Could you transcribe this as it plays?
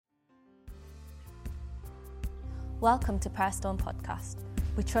Welcome to Prayer Storm Podcast.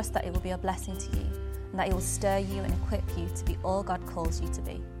 We trust that it will be a blessing to you and that it will stir you and equip you to be all God calls you to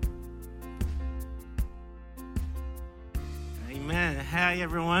be. Amen. Hi,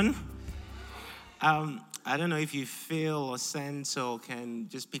 everyone. I don't know if you feel or sense or can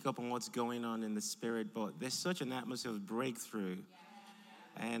just pick up on what's going on in the spirit, but there's such an atmosphere of breakthrough.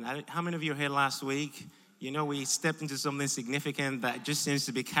 And how many of you were here last week? You know, we stepped into something significant that just seems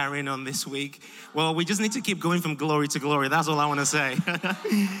to be carrying on this week. Well, we just need to keep going from glory to glory. That's all I want to say.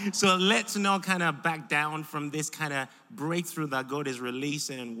 So let's not kind of back down from this kind of breakthrough that God is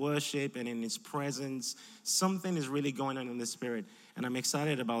releasing in worship and in His presence. Something is really going on in the spirit, and I'm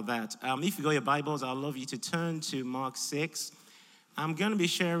excited about that. If you got your Bibles, I'd love you to turn to Mark 6. I'm going to be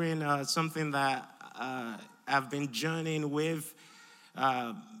sharing something that I've been journeying with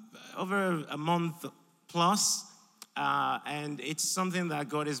over a month plus, and it's something that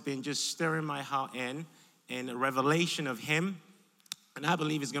God has been just stirring my heart in a revelation of Him, and I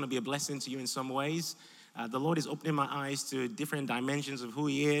believe it's going to be a blessing to you in some ways. The Lord is opening my eyes to different dimensions of who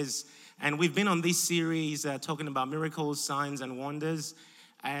He is, and we've been on this series talking about miracles, signs, and wonders,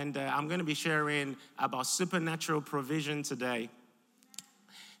 and I'm going to be sharing about supernatural provision today.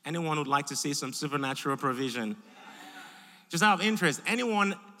 Anyone would like to see some supernatural provision? Just out of interest,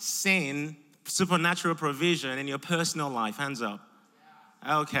 anyone seen supernatural provision in your personal life? Hands up.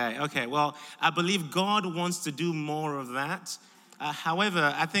 Okay. Well, I believe God wants to do more of that.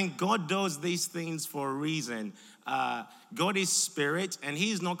 However, I think God does these things for a reason. God is spirit, and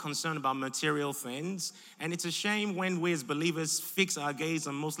He's not concerned about material things. And it's a shame when we as believers fix our gaze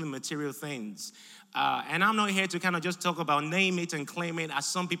on mostly material things. And I'm not here to kind of just talk about name it and claim it, as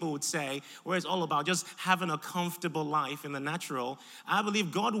some people would say, where it's all about just having a comfortable life in the natural. I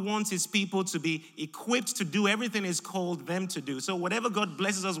believe God wants His people to be equipped to do everything He's called them to do. So whatever God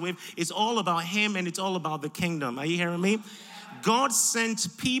blesses us with, it's all about Him and it's all about the kingdom. Are you hearing me? God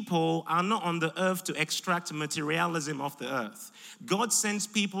sent people are not on the earth to extract materialism off the earth. God sends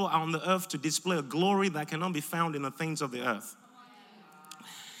people on the earth to display a glory that cannot be found in the things of the earth.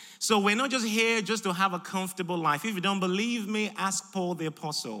 So we're not just here just to have a comfortable life. If you don't believe me, ask Paul the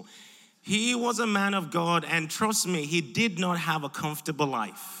Apostle. He was a man of God, and trust me, he did not have a comfortable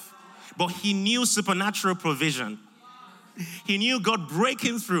life. But he knew supernatural provision. He knew God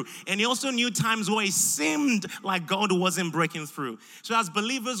breaking through, and he also knew times where it seemed like God wasn't breaking through. So as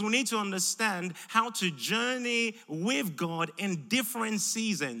believers, we need to understand how to journey with God in different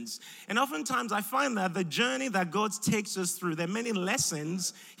seasons. And oftentimes I find that the journey that God takes us through, there are many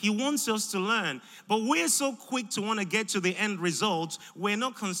lessons He wants us to learn. But we're so quick to want to get to the end result, we're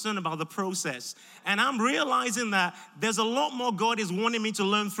not concerned about the process. And I'm realizing that there's a lot more God is wanting me to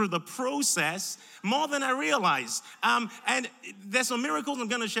learn through the process, more than I realize. And there's some miracles I'm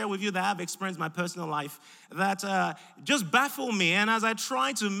going to share with you that I've experienced in my personal life that just baffle me. And as I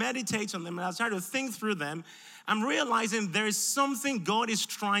try to meditate on them and I try to think through them, I'm realizing there is something God is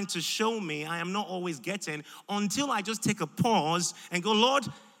trying to show me I am not always getting until I just take a pause and go, Lord,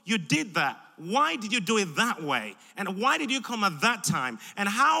 you did that. Why did you do it that way? And why did you come at that time? And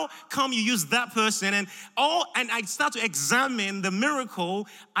how come you used that person? And I start to examine the miracle.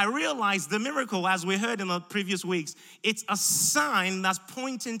 I realize the miracle, as we heard in the previous weeks, it's a sign that's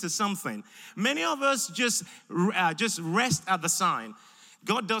pointing to something. Many of us just rest at the sign.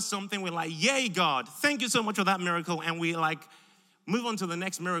 God does something, we're like, yay, God, thank you so much for that miracle. And we like move on to the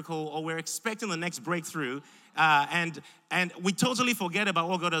next miracle, or we're expecting the next breakthrough. And we totally forget about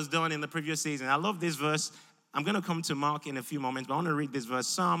what God has done in the previous season. I love this verse. I'm going to come to Mark in a few moments, but I want to read this verse.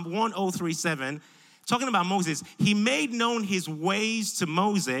 Psalm 1037, talking about Moses. He made known His ways to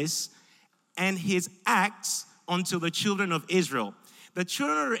Moses and His acts unto the children of Israel. The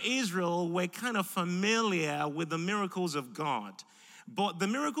children of Israel were kind of familiar with the miracles of God. But the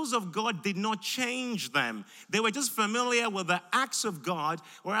miracles of God did not change them. They were just familiar with the acts of God,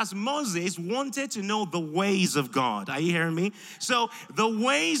 whereas Moses wanted to know the ways of God. Are you hearing me? So the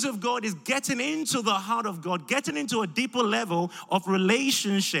ways of God is getting into the heart of God, getting into a deeper level of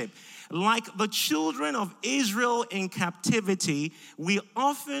relationship. Like the children of Israel in captivity, we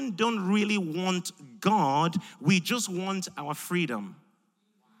often don't really want God. We just want our freedom.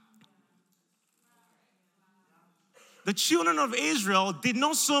 The children of Israel did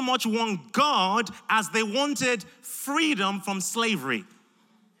not so much want God as they wanted freedom from slavery.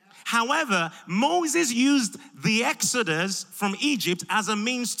 However, Moses used the Exodus from Egypt as a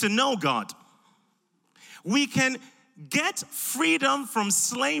means to know God. We can get freedom from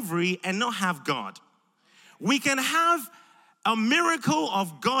slavery and not have God. We can have a miracle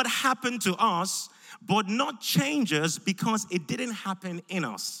of God happen to us, but not change us because it didn't happen in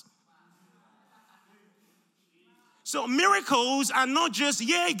us. So miracles are not just,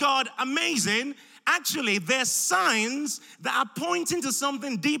 yay, God, amazing. Actually, they're signs that are pointing to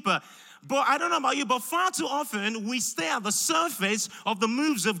something deeper. But I don't know about you, but far too often we stay at the surface of the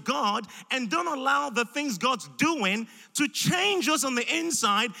moves of God and don't allow the things God's doing to change us on the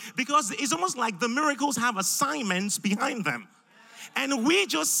inside, because it's almost like the miracles have assignments behind them. And we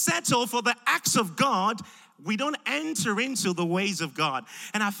just settle for the acts of God. We don't enter into the ways of God.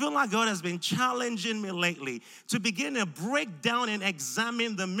 And I feel like God has been challenging me lately to begin to break down and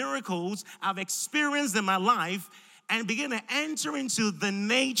examine the miracles I've experienced in my life and begin to enter into the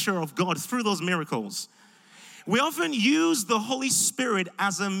nature of God through those miracles. We often use the Holy Spirit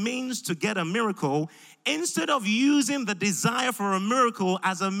as a means to get a miracle instead of using the desire for a miracle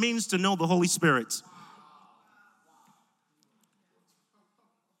as a means to know the Holy Spirit.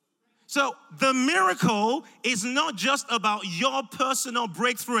 So the miracle is not just about your personal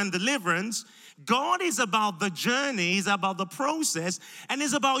breakthrough and deliverance. God is about the journey, is about the process, and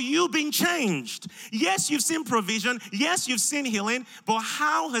is about you being changed. Yes, you've seen provision. Yes, you've seen healing. But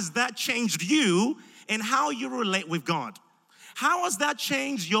how has that changed you and how you relate with God? How has that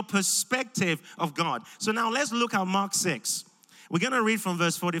changed your perspective of God? So now let's look at Mark 6. We're going to read from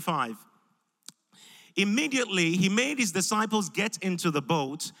verse 45. Immediately, he made his disciples get into the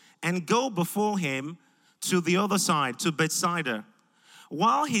boat and go before him to the other side, to Bethsaida,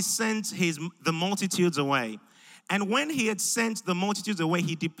 while he sent the multitudes away. And when he had sent the multitudes away,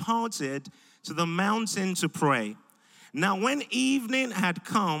 he departed to the mountain to pray. Now, when evening had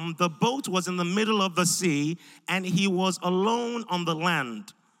come, the boat was in the middle of the sea, and he was alone on the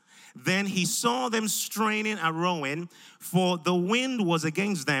land. Then he saw them straining at rowing, for the wind was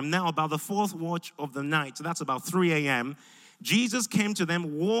against them. Now, about the fourth watch of the night, so that's about 3 a.m., Jesus came to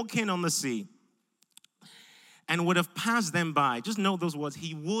them walking on the sea and would have passed them by. Just note those words,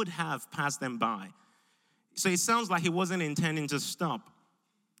 he would have passed them by. So it sounds like he wasn't intending to stop.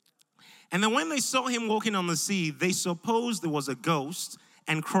 And then when they saw him walking on the sea, they supposed it was a ghost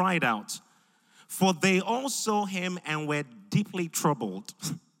and cried out. For they all saw him and were deeply troubled.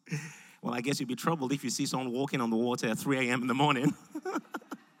 Well, I guess you'd be troubled if you see someone walking on the water at 3 a.m. in the morning.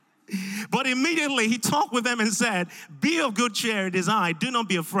 But immediately he talked with them and said, "Be of good cheer, it is I, do not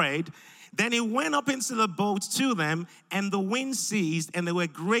be afraid." Then he went up into the boat to them, and the wind ceased, and they were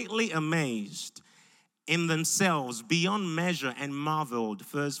greatly amazed in themselves beyond measure and marveled.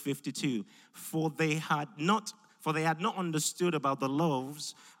 Verse 52, for they had not understood about the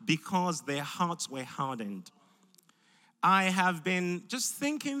loaves, because their hearts were hardened. I have been just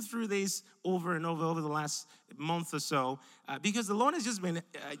thinking through this over and over the last month or so, because the Lord has just been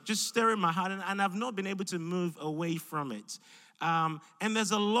just stirring my heart, and I've not been able to move away from it. And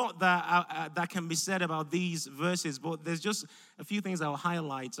there's a lot that can be said about these verses, but there's just a few things I'll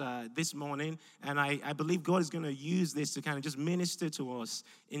highlight this morning, and I believe God is going to use this to kind of just minister to us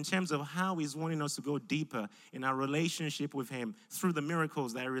in terms of how He's wanting us to go deeper in our relationship with Him through the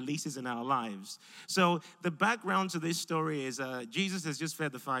miracles that He releases in our lives. So the background to this story is Jesus has just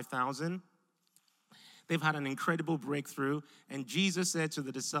fed the 5,000. They've had an incredible breakthrough, and Jesus said to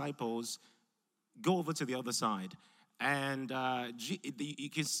the disciples, "Go over to the other side." And you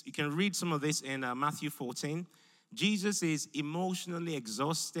can read some of this in Matthew 14. Jesus is emotionally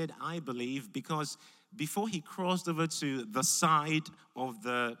exhausted, I believe, because before he crossed over to the side of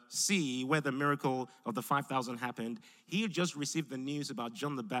the sea where the miracle of the 5,000 happened, he had just received the news about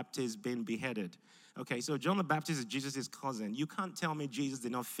John the Baptist being beheaded. Okay, so John the Baptist is Jesus' cousin. You can't tell me Jesus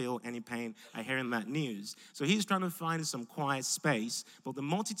did not feel any pain at hearing that news. So he's trying to find some quiet space, but the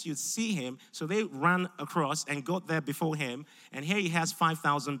multitude see him, so they ran across and got there before him. And here he has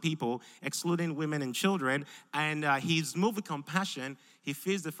 5,000 people, excluding women and children, and he's moved with compassion. He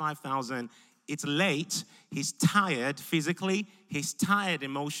feeds the 5,000. It's late. He's tired physically. He's tired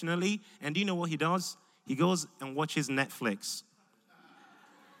emotionally. And do you know what he does? He goes and watches Netflix.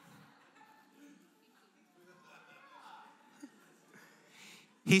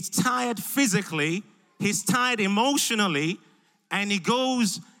 He's tired physically, he's tired emotionally, and he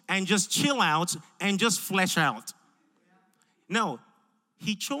goes and just chill out and just flesh out. No,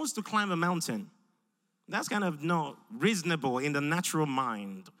 he chose to climb a mountain. That's kind of not reasonable in the natural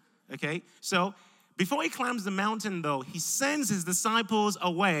mind, okay? So before he climbs the mountain, though, he sends his disciples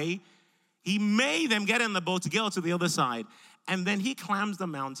away. He made them get in the boat to go to the other side. And then he climbs the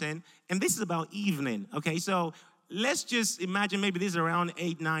mountain, and this is about evening, okay? So let's just imagine maybe this is around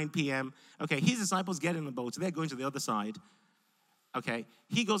 8, 9 p.m. Okay, his disciples get in the boat. So they're going to the other side. Okay,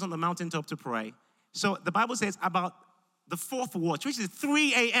 he goes on the mountaintop to pray. So the Bible says about the fourth watch, which is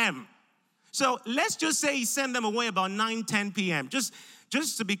 3 a.m. So let's just say he sent them away about 9, 10 p.m., just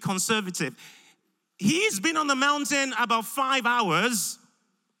to be conservative. he's been on the mountain about 5 hours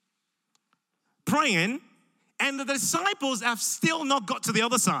praying, and the disciples have still not got to the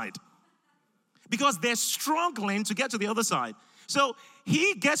other side because they're struggling to get to the other side. So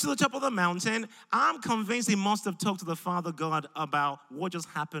he gets to the top of the mountain. I'm convinced he must have talked to the Father God about what just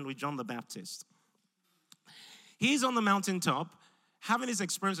happened with John the Baptist. He's on the mountaintop having this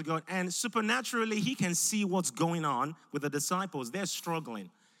experience with God, and supernaturally he can see what's going on with the disciples. They're struggling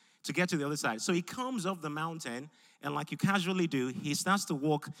to get to the other side. So he comes off the mountain, and like you casually do, he starts to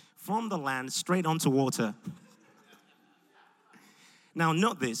walk from the land straight onto water. Now,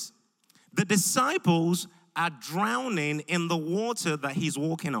 note this. The disciples are drowning in the water that he's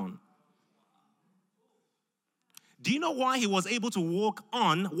walking on. Do you know why he was able to walk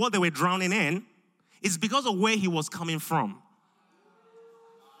on what they were drowning in? It's because of where he was coming from.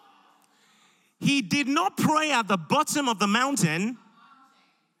 He did not pray at the bottom of the mountain,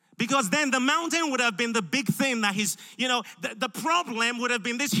 because then the mountain would have been the big thing that the problem would have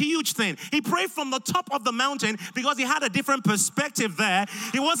been this huge thing. He prayed from the top of the mountain because he had a different perspective there.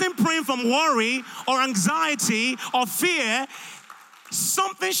 He wasn't praying from worry or anxiety or fear.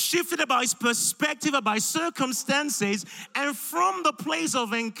 Something shifted about his perspective, about his circumstances, and from the place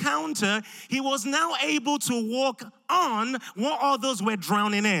of encounter, he was now able to walk on what others were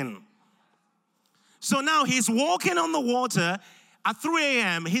drowning in. So now he's walking on the water. At 3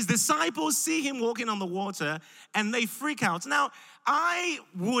 a.m., his disciples see him walking on the water, and they freak out. Now, I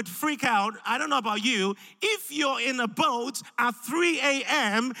would freak out, I don't know about you, if you're in a boat at 3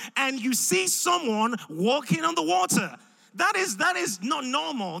 a.m. and you see someone walking on the water. That is not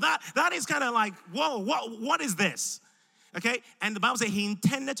normal. That is kind of like, whoa, what is this? Okay? And the Bible says he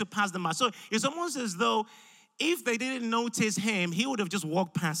intended to pass them by. So it's almost as though if they didn't notice him, he would have just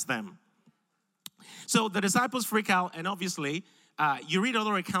walked past them. So the disciples freak out, and obviously, you read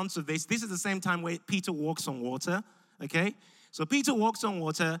other accounts of this. This is the same time where Peter walks on water, okay? So Peter walks on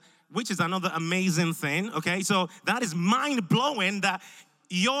water, which is another amazing thing, okay? So that is mind-blowing that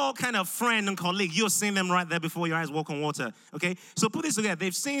your kind of friend and colleague, you're seeing them right there before your eyes walk on water, okay? So put this together.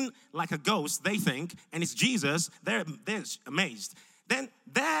 They've seen like a ghost, they think, and it's Jesus. They're amazed. Then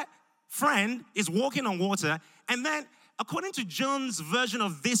their friend is walking on water, and then according to John's version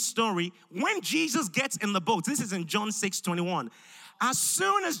of this story, when Jesus gets in the boat, this is in John 6:21, as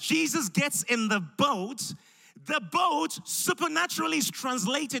soon as Jesus gets in the boat supernaturally is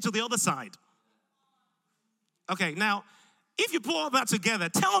translated to the other side. Okay, now, if you put all that together,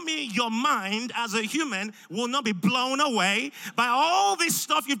 tell me your mind as a human will not be blown away by all this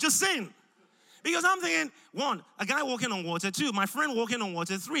stuff you've just seen. Because I'm thinking, 1, a guy walking on water. 2, my friend walking on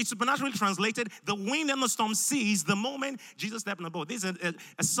water. 3, supernaturally translated, the wind and the storm ceased the moment Jesus stepped in the boat. This is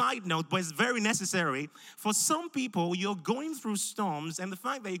a side note, but it's very necessary. For some people, you're going through storms, and the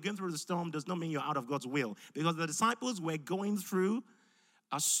fact that you're going through the storm does not mean you're out of God's will. Because the disciples were going through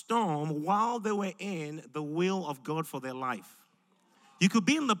a storm while they were in the will of God for their life. You could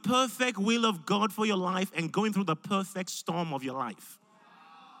be in the perfect will of God for your life and going through the perfect storm of your life.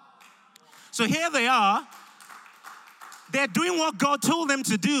 So here they are. They're doing what God told them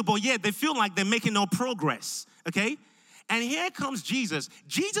to do, but yet they feel like they're making no progress, okay? And here comes Jesus.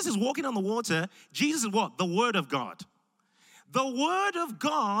 Jesus is walking on the water. Jesus is what? The Word of God. The Word of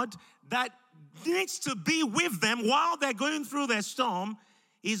God that needs to be with them while they're going through their storm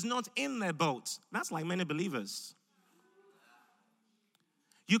is not in their boat. That's like many believers.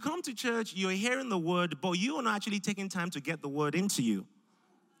 You come to church, you're hearing the Word, but you are not actually taking time to get the Word into you.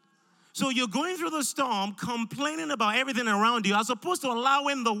 So you're going through the storm, complaining about everything around you, as opposed to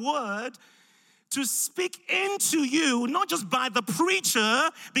allowing the Word to speak into you, not just by the preacher,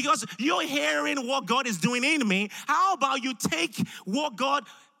 because you're hearing what God is doing in me. How about you take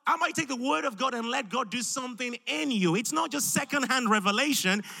I might take the Word of God and let God do something in you. It's not just second-hand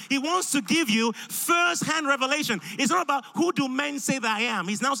revelation. He wants to give you first-hand revelation. It's not about who do men say that I am.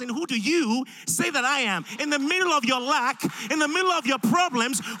 He's now saying, who do you say that I am? In the middle of your lack, in the middle of your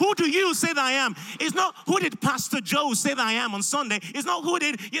problems, who do you say that I am? It's not who did Pastor Joe say that I am on Sunday. It's not who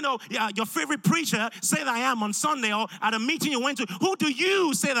did, your favorite preacher say that I am on Sunday, or at a meeting you went to. Who do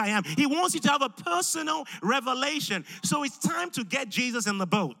you say that I am? He wants you to have a personal revelation. So it's time to get Jesus in the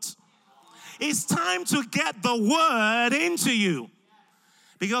boat. It's time to get the Word into you.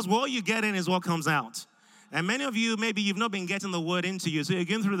 Because what you get in is what comes out. And many of you, maybe you've not been getting the Word into you. So you're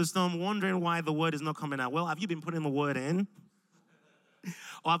going through the storm wondering why the Word is not coming out. Well, have you been putting the Word in?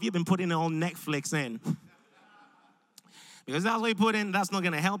 Or have you been putting all Netflix in? Because that's what you put in, that's not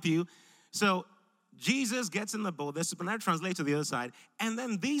going to help you. So Jesus gets in the boat. The supernatural translates to the other side. And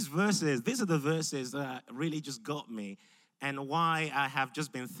then these are the verses that really just got me. and why I have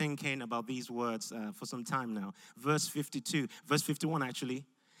just been thinking about these words for some time now. Verse 51 actually.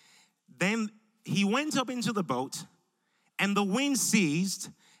 Then he went up into the boat, and the wind ceased,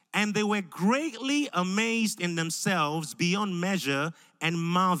 and they were greatly amazed in themselves beyond measure and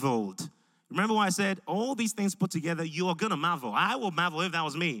marveled. Remember what I said? All these things put together, you are going to marvel. I will marvel if that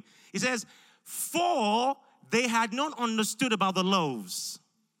was me. He says, for they had not understood about the loaves,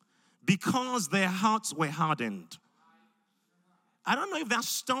 because their hearts were hardened. I don't know if that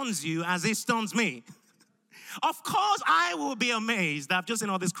stuns you as it stuns me. Of course, I will be amazed. I've just seen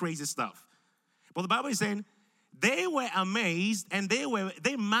all this crazy stuff. But the Bible is saying, they were amazed and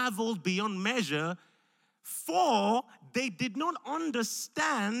they marveled beyond measure, for they did not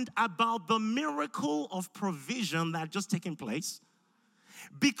understand about the miracle of provision that had just taken place,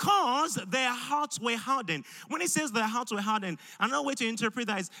 because their hearts were hardened. When it says their hearts were hardened, another way to interpret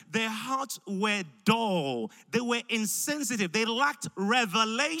that is their hearts were dull. They were insensitive. They lacked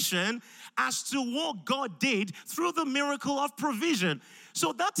revelation as to what God did through the miracle of provision.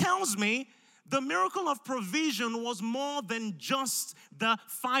 So that tells me the miracle of provision was more than just the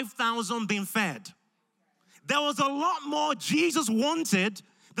 5,000 being fed. There was a lot more Jesus wanted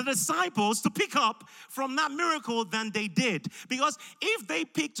the disciples to pick up from that miracle than they did. Because if they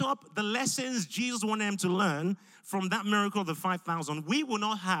picked up the lessons Jesus wanted them to learn from that miracle of the 5,000, we will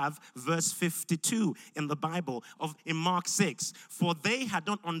not have verse 52 in the Bible in Mark 6. For they had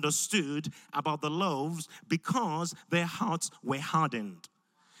not understood about the loaves because their hearts were hardened.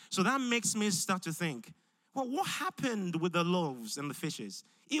 So that makes me start to think, well, what happened with the loaves and the fishes?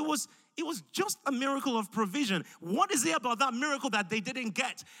 It was just a miracle of provision. What is it about that miracle that they didn't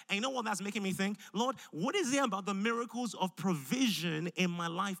get? And you know what that's making me think? Lord, what is it about the miracles of provision in my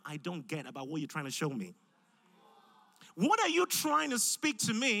life I don't get about what you're trying to show me? What are you trying to speak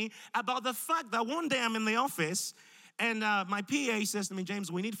to me about the fact that one day I'm in the office and my PA says to me,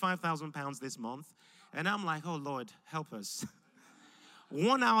 James, we need 5,000 pounds this month. And I'm like, oh, Lord, help us.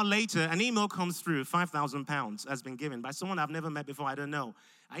 1 hour later, an email comes through, 5,000 pounds has been given by someone I've never met before, I don't know.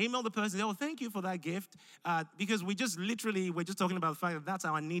 I emailed the person, oh, thank you for that gift, because we're just talking about the fact that that's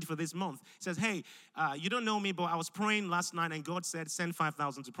our need for this month. He says, hey, you don't know me, but I was praying last night and God said, send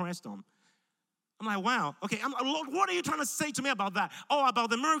 5,000 to Preston. I'm like, wow, okay, Lord, what are you trying to say to me about that? Oh, about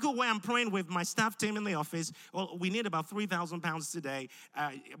the miracle where I'm praying with my staff team in the office. Well, we need about 3,000 pounds today,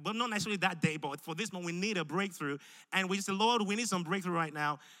 but not necessarily that day, but for this month, we need a breakthrough. And we just said, Lord, we need some breakthrough right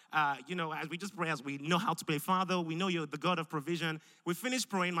now. As we just pray, as we know how to pray. Father, we know you're the God of provision. We finished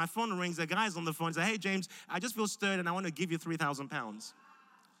praying, my phone rings, the guy's on the phone, says, hey, James, I just feel stirred and I want to give you 3,000 pounds.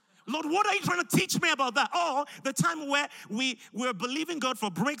 Lord, what are you trying to teach me about that? Or the time where we were believing God for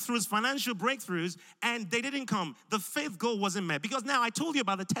breakthroughs, financial breakthroughs, and they didn't come. The faith goal wasn't met. Because now I told you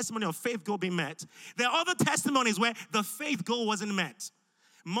about the testimony of faith goal being met. There are other testimonies where the faith goal wasn't met.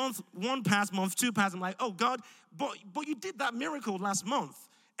 Month 1 passed, month 2 passed. I'm like, oh God, but you did that miracle last month.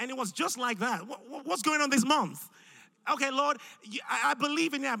 And it was just like that. What's going on this month? Okay, Lord, I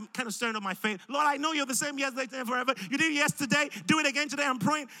believe in you. I'm kind of stirring up my faith. Lord, I know you're the same yesterday and forever. You did it yesterday. Do it again today. I'm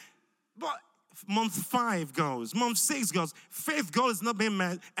praying. But month 5 goes. Month 6 goes. Faith goal is not being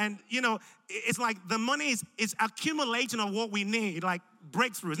met. And, it's like the money is accumulating of what we need, like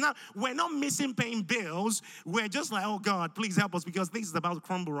breakthroughs. Now, we're not missing paying bills. We're just like, oh, God, please help us because this is about to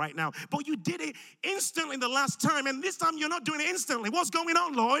crumble right now. But you did it instantly the last time, and this time you're not doing it instantly. What's going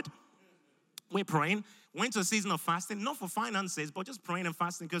on, Lord? We're praying. Went to a season of fasting, not for finances, but just praying and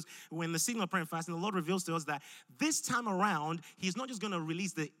fasting, because when the season of praying and fasting, the Lord reveals to us that this time around, He's not just going to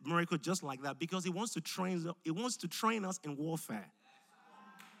release the miracle just like that, because He wants to train us in warfare.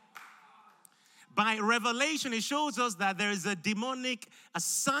 By revelation, it shows us that there is a demonic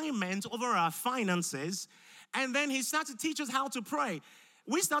assignment over our finances, and then He starts to teach us how to pray.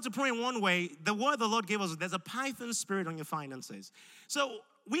 We start to pray in one way. The word the Lord gave us, there's a python spirit on your finances. So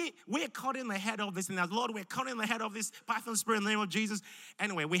we're caught in the head of this thing. As Lord, we're caught in the head of this python spirit in the name of Jesus.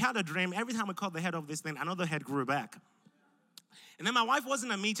 Anyway, we had a dream. Every time we caught the head of this thing, another head grew back. And then my wife was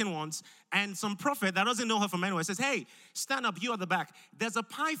in a meeting once, and some prophet that doesn't know her from anywhere says, hey, stand up, you at the back. There's a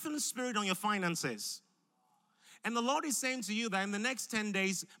python spirit on your finances. And the Lord is saying to you that in the next 10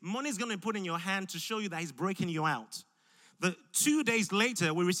 days, money is going to be put in your hand to show you that He's breaking you out. 2 days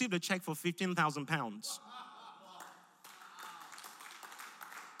later, we received a check for 15,000 pounds.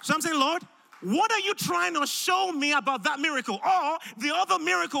 So I'm saying, Lord, what are you trying to show me about that miracle? Or the other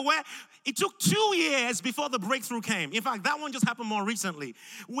miracle where it took 2 years before the breakthrough came. In fact, that one just happened more recently.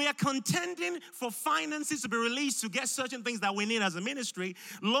 We are contending for finances to be released to get certain things that we need as a ministry.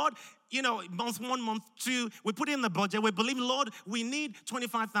 Lord, month 1, month 2, we put in the budget. We believe, Lord, we need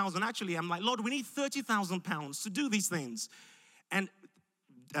 25,000. Actually, I'm like, Lord, we need 30,000 pounds to do these things. And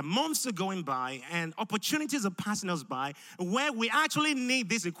months are going by and opportunities are passing us by where we actually need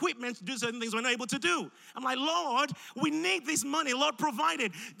this equipment to do certain things we're not able to do. I'm like, Lord, we need this money. Lord, provide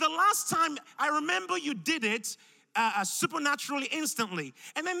it. The last time I remember you did it supernaturally, instantly.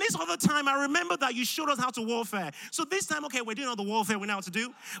 And then this other time, I remember that you showed us how to warfare. So this time, okay, we're doing all the warfare we know how to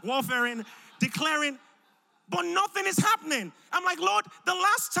do. Warfaring, declaring, but nothing is happening. I'm like, Lord, the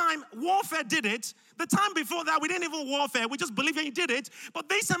last time warfare did it, the time before that, we didn't even warfare. We just believed that you did it. But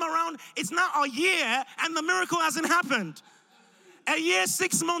this time around, it's now a year and the miracle hasn't happened. A year,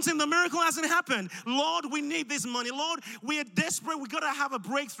 6 months and the miracle hasn't happened. Lord, we need this money. Lord, we are desperate. We got to have a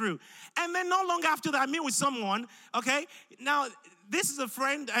breakthrough. And then not long after that, I meet with someone, okay? Now, this is a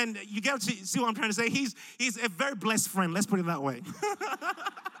friend, and you get to see what I'm trying to say. He's a very blessed friend. Let's put it that way.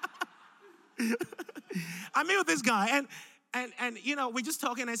 I meet with this guy, and we're just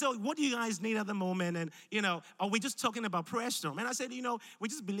talking. I said, what do you guys need at the moment? And, are we just talking about Prayer Storm? And I said, we're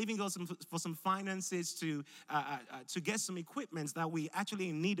just believing God for some finances to get some equipment that we actually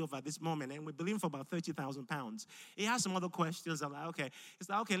in need of at this moment. And we're believing for about 30,000 pounds. He has some other questions. I'm like, okay. He's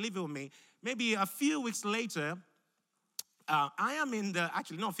like, okay, leave it with me. Maybe a few weeks later, I am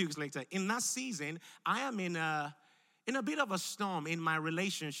actually not a few weeks later, in that season, I am in a bit of a storm in my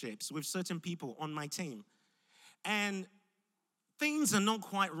relationships with certain people on my team. And things are not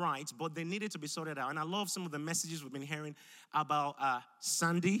quite right, but they needed to be sorted out. And I love some of the messages we've been hearing about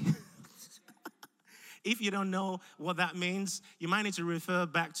Sandy. If you don't know what that means, you might need to refer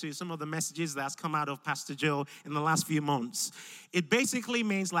back to some of the messages that's come out of Pastor Joe in the last few months. It basically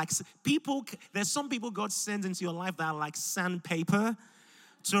means like there's some people God sends into your life that are like sandpaper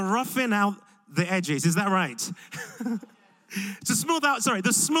to roughen out the edges. Is that right? To smooth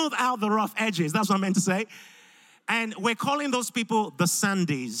out the rough edges. That's what I meant to say. And we're calling those people the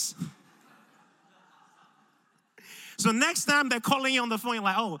Sandies. So next time they're calling you on the phone, you're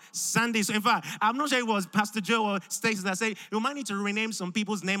like, oh, Sandy. So in fact, I'm not sure it was Pastor Joe or Stacey that said, you might need to rename some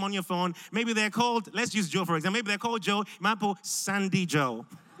people's name on your phone. Maybe they're called, let's use Joe for example. Maybe they're called Joe. You might put Sandy Joe.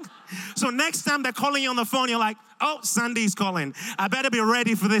 So next time they're calling you on the phone, you're like, oh, Sandy's calling. I better be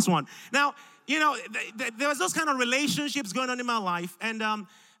ready for this one. Now, there was those kind of relationships going on in my life. And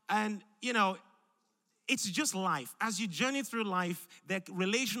it's just life. As you journey through life, there are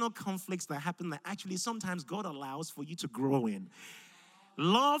relational conflicts that happen that actually sometimes God allows for you to grow in.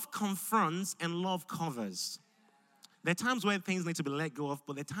 Love confronts and love covers. There are times where things need to be let go of,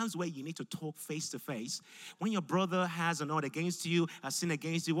 but there are times where you need to talk face to face. When your brother has an odd against you, a sin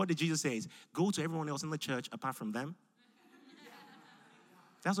against you, what did Jesus say? Go to everyone else in the church apart from them.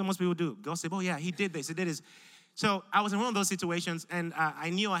 That's what most people do. God said, oh yeah, he did this, he did this. So I was in one of those situations, and I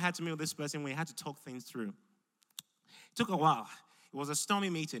knew I had to meet with this person. We had to talk things through. It took a while. It was a stormy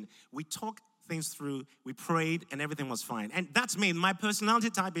meeting. We talked things through. We prayed, and everything was fine. And that's me. My personality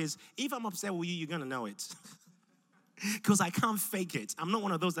type is, if I'm upset with you, you're going to know it. Because I can't fake it. I'm not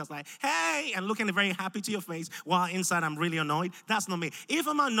one of those that's like, hey, and looking very happy to your face while inside I'm really annoyed. That's not me. If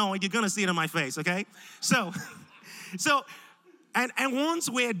I'm annoyed, you're going to see it on my face, okay? So, and once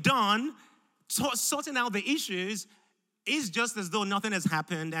we're done sorting out the issues, it's just as though nothing has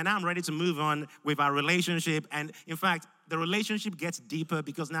happened and I'm ready to move on with our relationship. And in fact, the relationship gets deeper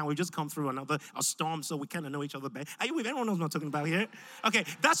because now we've just come through a storm, so we kind of know each other better. Are you with everyone knows what I'm talking about here? Okay,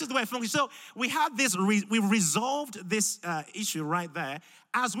 that's just the way it functions. So we had this, we resolved this issue right there.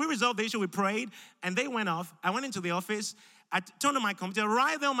 As we resolved the issue, we prayed and they went off. I went into the office. I turned on my computer.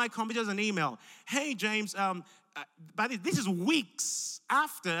 Right there on my computer is an email. Hey, James, but this is weeks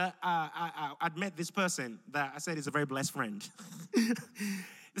after I'd met this person that I said is a very blessed friend.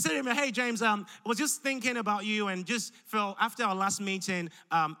 They said to me, hey, James, I was just thinking about you and just felt after our last meeting,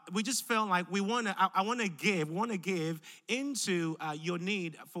 we just felt like I want to give into your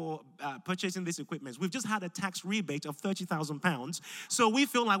need for purchasing this equipment. We've just had a tax rebate of £30,000. So we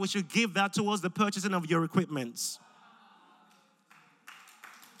feel like we should give that towards the purchasing of your equipment.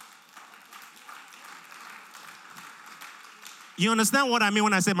 You understand what I mean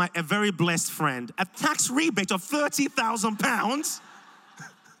when I say a very blessed friend? A tax rebate of £30,000.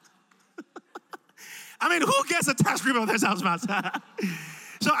 I mean, who gets a tax rebate of £30,000?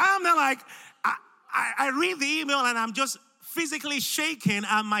 So I'm there like, I read the email and I'm just physically shaking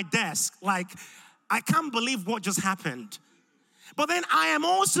at my desk. Like, I can't believe what just happened. But then I am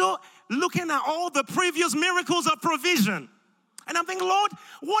also looking at all the previous miracles of provision. And I'm thinking, Lord,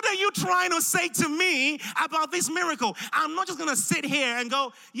 what are you trying to say to me about this miracle? I'm not just going to sit here and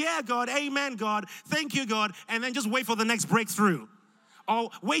go, yeah, God, amen, God, thank you, God, and then just wait for the next breakthrough. Or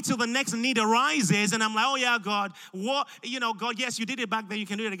wait till the next need arises and I'm like, oh yeah, God, what, God, yes, you did it back then, you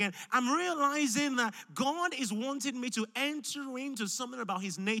can do it again. I'm realizing that God is wanting me to enter into something about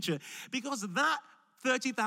his nature, because that 30,000